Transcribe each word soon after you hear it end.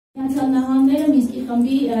And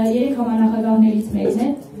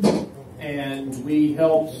we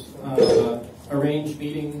helped arrange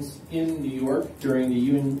meetings in New York during the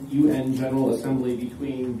UN General Assembly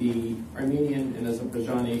between the Armenian and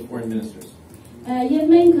Azerbaijani foreign ministers.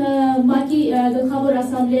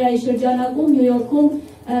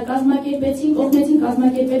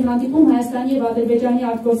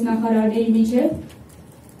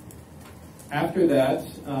 After that,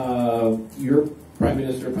 your Prime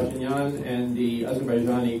Minister Pashinyan and the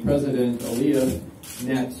Azerbaijani President Aliyev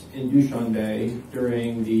met in Dushanbe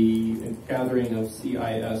during the gathering of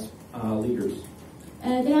CIS leaders.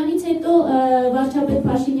 Դրանից հետո վարչապետ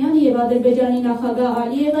Փաշինյանը եւ Ադրբեջանի նախագահ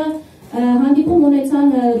Ալիևը հանդիպում ունեցան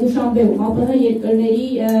Դուշանբեում ԱՊՀ երկրների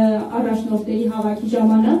առաջնորդների հավաքի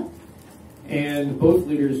ժամանակ. And both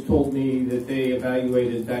leaders told me that they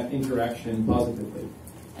evaluated that interaction positively.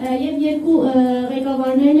 Եվ երկու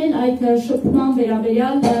ղեկավարներն էլ այդ շփման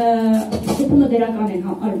վերաբերյալ շփումը դրական են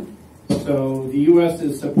համարում. So the U.S.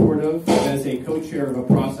 is supportive as a co-chair of a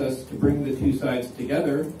process to bring the two sides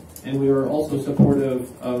together, and we are also supportive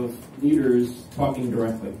of leaders talking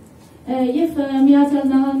directly. Եվ Միացյալ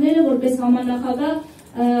Նահանգները որպես համանախագահ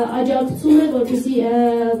աջակցում է, որպեսզի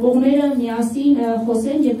կողմերը միասին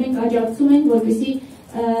խոսեն, եւ մենք աջակցում ենք, որպեսզի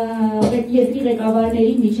երկրի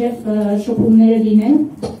ղեկավարների միջև շփումները լինեն.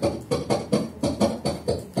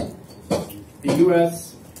 The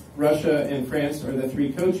U.S., Russia, and France are the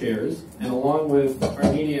three co-chairs, and along with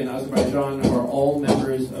Armenia and Azerbaijan are all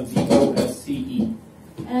members of the OSCE.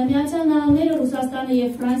 Միացյալ Նահանգները, Ռուսաստանը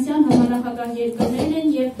եւ Ֆրանսիան համանախագահ երկրներն են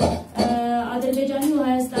եւ Ադրբեջանի ու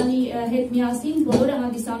Հայաստանի հետ միասին բոլորը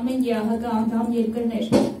հանդիսանում են ԵԱՀԿ անդամ երկրներ.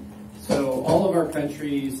 So all of our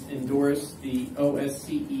countries endorse the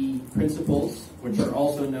OSCE principles, which are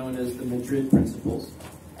also known as the Madrid principles.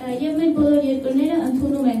 Եվ մեր բոլոր երկրները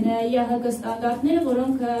ընդունում են ԵԱՀԿ ստանդարտները,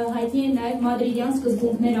 որոնք հայտնի են նաև մադրիդյան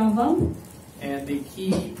սկզբունքներ անվամբ. And the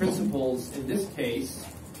key principles in this case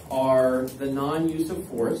are the non-use of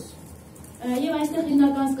force. Եվ այստեղ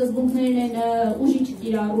հիմնական սկզբունքներն են ուժի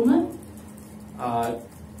չկիրառումը,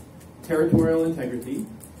 territorial integrity,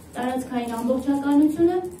 տարածքային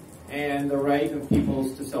ամբողջականությունը, and the right of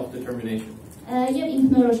peoples to self-determination. Եվ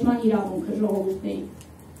ինքնորոշման իրավունքը ժողովուրդների.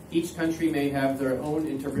 Each country may have their own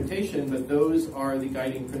interpretation, but those are the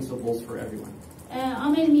guiding principles for everyone.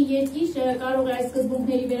 Ամեն մի երկիր կարող է այս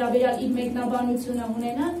սկզբունքների վերաբերյալ իր մեկնաբանությունը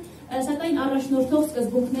ունենալ, սակայն առաջնորդող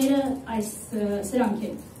սկզբունքները սրանք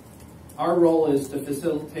են. Our role is to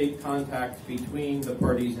facilitate contact between the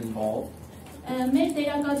parties involved. Մեր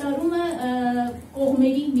դերակատարումը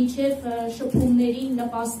կողմերի միջև շփումներին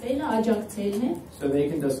նպաստելը, աջակցելն է. So they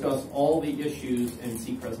can discuss all the issues and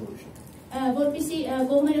seek resolution. Որպեսզի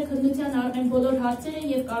կողմերը քննության առնեն բոլոր հարցերը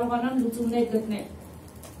եւ կարողանան լուծումներ գտնել.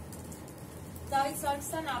 David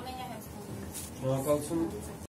Sarkisyan, Armenia Hemsman.